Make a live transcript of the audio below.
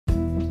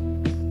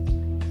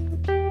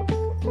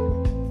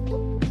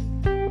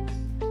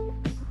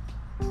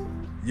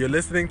You're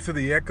listening to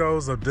the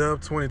echoes of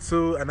Dub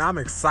 22, and I'm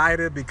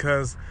excited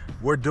because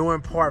we're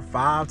doing part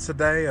 5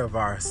 today of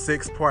our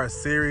 6-part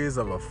series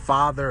of a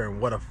father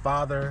and what a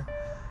father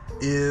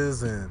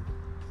is. And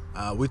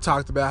we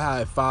talked about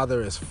how a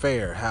father is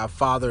fair, how a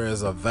father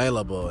is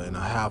available, and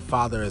how a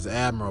father is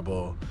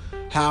admirable,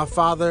 how a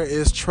father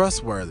is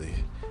trustworthy,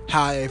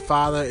 how a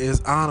father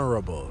is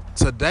honorable.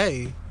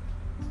 Today,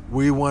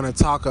 we want to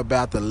talk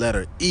about the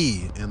letter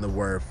E in the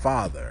word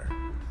father.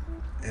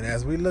 And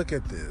as we look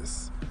at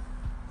this,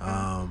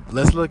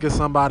 let's look at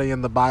somebody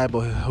in the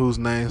Bible whose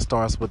name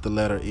starts with the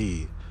letter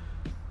E.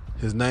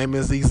 His name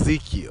is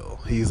Ezekiel.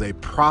 He's a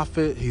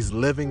prophet. He's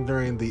living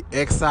during the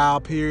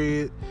exile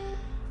period.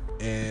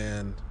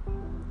 And,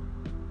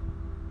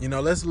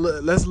 let's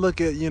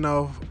look at,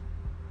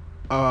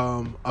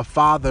 a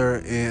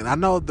father. And I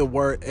know the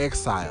word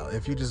exile,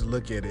 if you just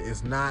look at it,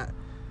 it's not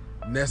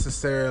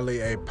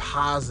necessarily a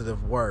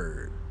positive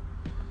word.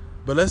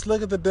 But let's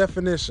look at the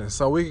definition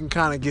so we can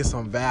kind of get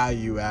some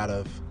value out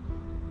of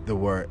the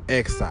word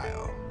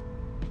exile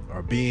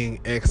or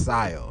being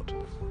exiled.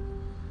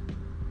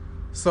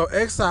 So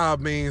exile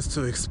means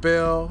to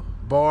expel,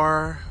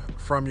 bar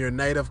from your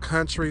native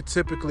country,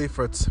 typically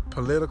for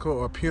political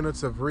or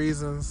punitive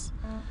reasons,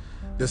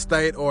 the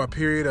state or a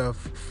period of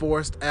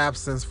forced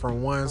absence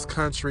from one's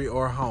country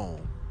or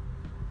home.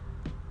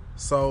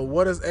 So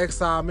what does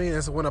exile mean?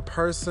 It's when a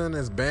person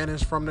is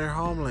banished from their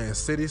homeland,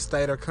 city,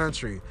 state, or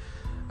country.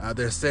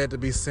 They're said to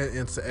be sent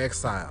into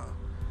exile.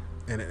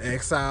 And an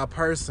exiled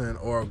person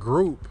or a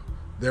group,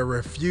 they're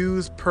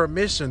refused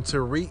permission to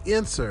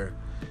re-enter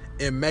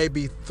and may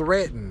be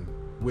threatened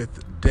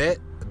with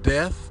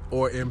death,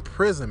 or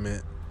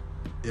imprisonment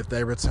if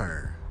they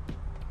return.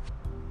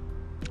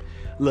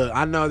 Look,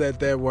 I know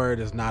that word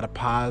is not a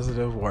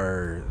positive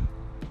word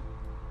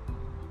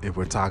if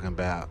we're talking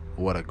about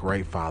what a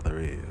great father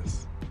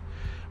is.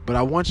 But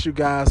I want you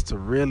guys to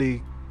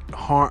really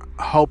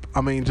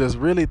just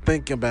really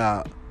think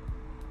about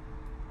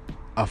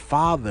a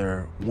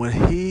father when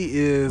he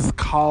is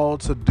called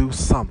to do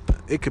something.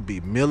 It could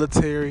be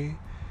military,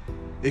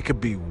 it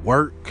could be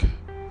work,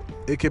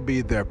 it could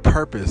be their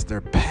purpose,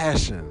 their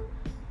passion.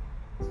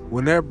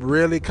 When they're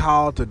really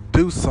called to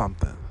do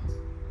something,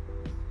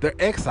 they're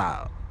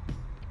exiled.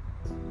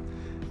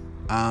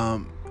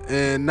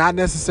 And not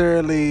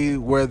necessarily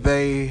where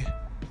they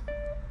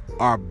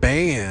are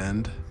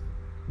banned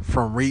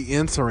from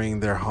re-entering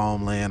their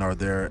homeland or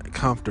their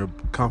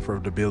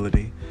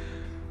comfortability.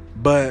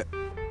 But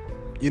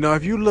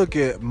if you look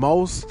at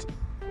most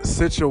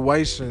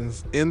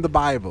situations in the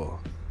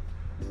Bible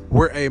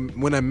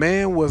when a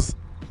man was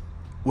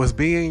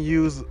being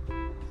used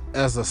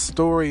as a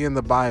story in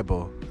the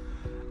Bible,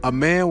 a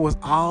man was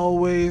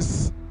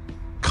always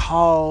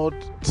called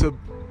to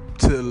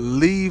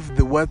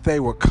leave what they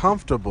were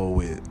comfortable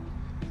with,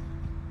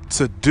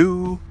 to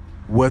do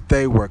what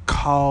they were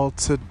called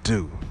to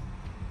do.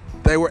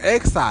 They were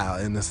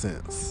exiled in a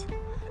sense.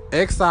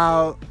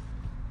 Exiled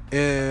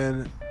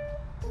in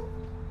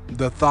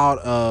the thought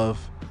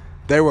of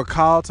they were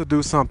called to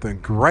do something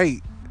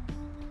great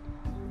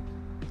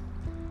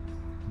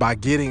by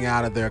getting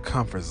out of their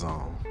comfort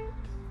zone.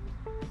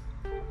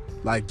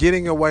 Like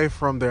getting away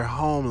from their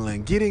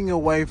homeland, getting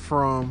away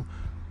from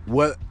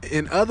what,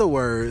 in other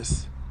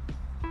words,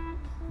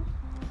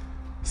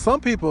 some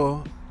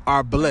people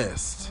are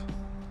blessed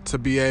to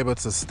be able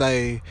to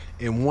stay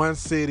in one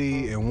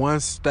city, in one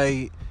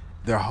state,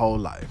 their whole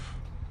life.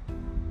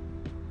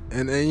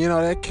 And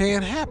that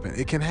can happen.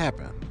 It can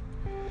happen.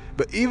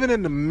 But even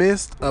in the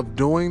midst of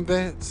doing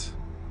that,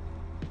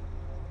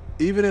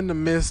 even in the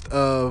midst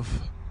of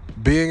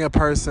being a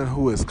person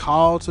who is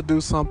called to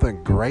do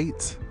something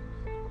great,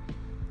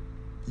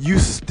 you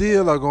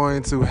still are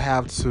going to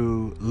have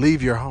to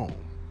leave your home.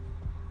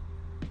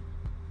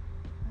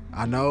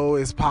 I know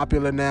it's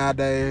popular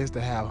nowadays to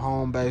have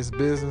home-based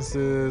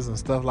businesses and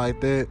stuff like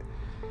that.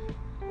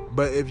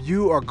 But if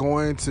you are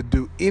going to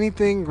do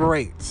anything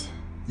great,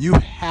 you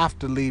have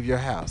to leave your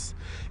house.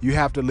 You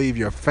have to leave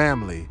your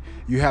family.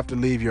 You have to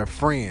leave your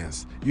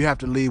friends. You have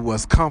to leave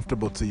what's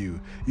comfortable to you.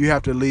 You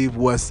have to leave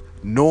what's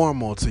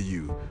normal to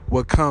you,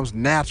 what comes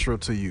natural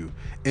to you.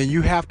 And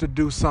you have to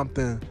do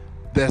something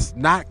that's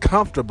not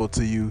comfortable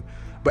to you.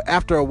 But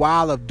after a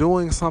while of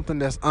doing something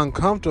that's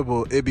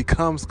uncomfortable, it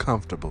becomes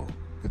comfortable,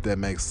 if that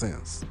makes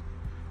sense.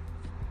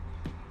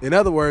 In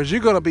other words,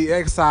 you're going to be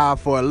exiled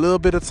for a little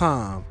bit of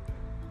time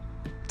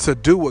to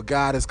do what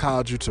God has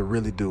called you to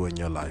really do in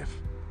your life.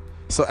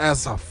 So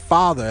as a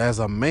father, as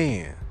a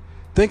man,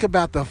 think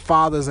about the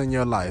fathers in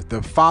your life,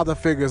 the father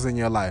figures in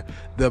your life,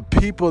 the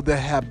people that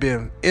have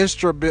been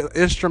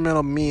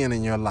instrumental men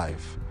in your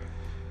life.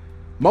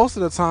 Most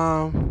of the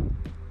time,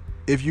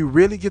 if you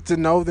really get to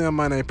know them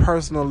on a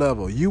personal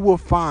level, you will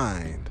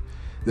find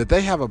that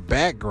they have a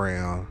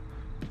background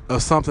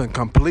of something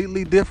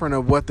completely different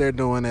of what they're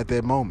doing at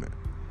that moment.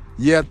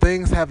 Yeah,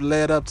 things have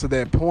led up to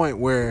that point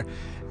where,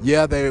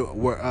 they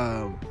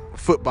were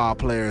football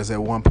players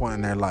at one point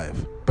in their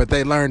life, but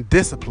they learned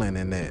discipline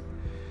in that.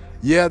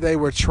 They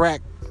were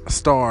track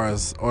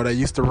stars, or they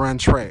used to run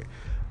track.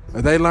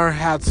 They learned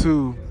how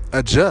to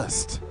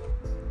adjust.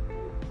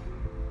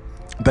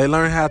 They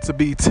learn how to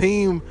be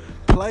team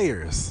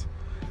players.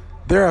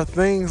 There are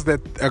things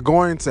that are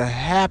going to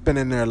happen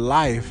in their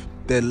life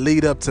that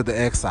lead up to the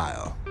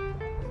exile.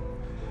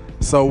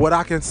 So what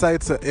I can say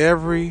to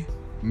every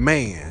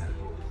man,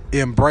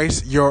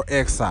 embrace your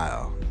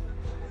exile.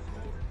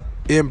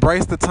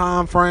 Embrace the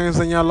time frames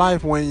in your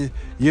life when,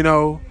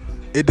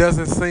 it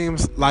doesn't seem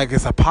like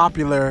it's a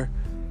popular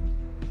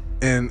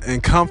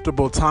and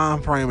comfortable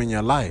time frame in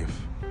your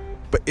life.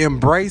 But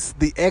embrace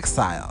the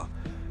exile,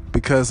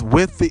 because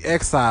with the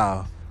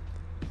exile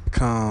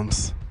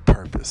comes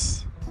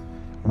purpose.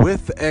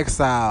 With the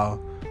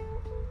exile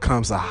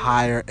comes a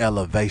higher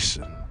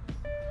elevation.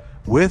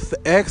 With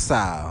the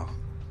exile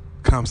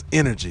comes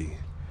energy.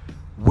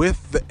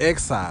 With the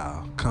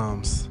exile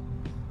comes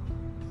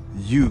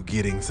you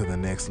getting to the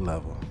next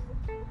level.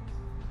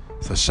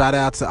 So shout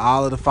out to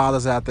all of the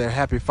fathers out there.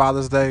 Happy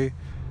Father's Day.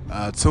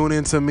 Tune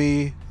in to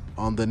me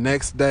on the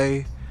next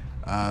day.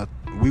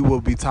 We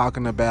will be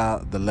talking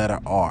about the letter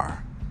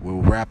R.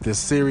 We'll wrap this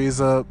series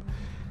up.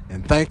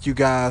 And thank you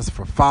guys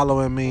for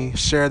following me.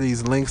 Share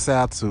these links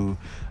out to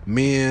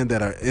men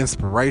that are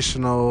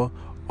inspirational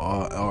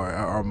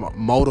or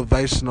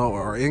motivational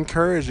or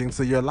encouraging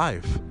to your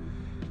life.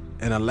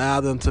 And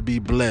allow them to be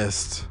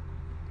blessed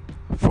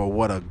for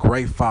what a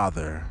great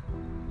father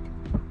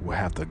will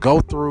have to go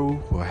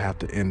through, will have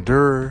to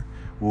endure,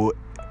 all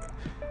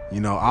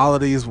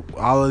of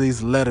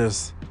these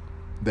letters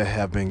that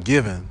have been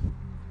given.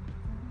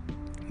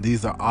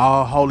 These are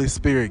all Holy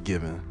Spirit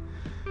given.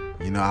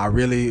 I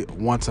really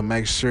want to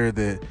make sure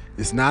that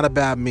it's not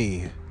about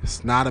me.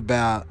 It's not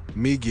about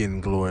me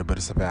getting glory, but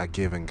it's about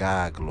giving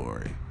God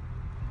glory.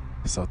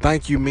 So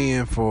thank you,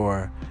 men,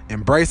 for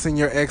embracing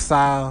your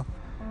exile.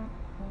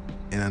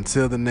 And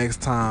until the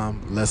next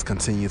time, let's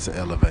continue to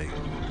elevate.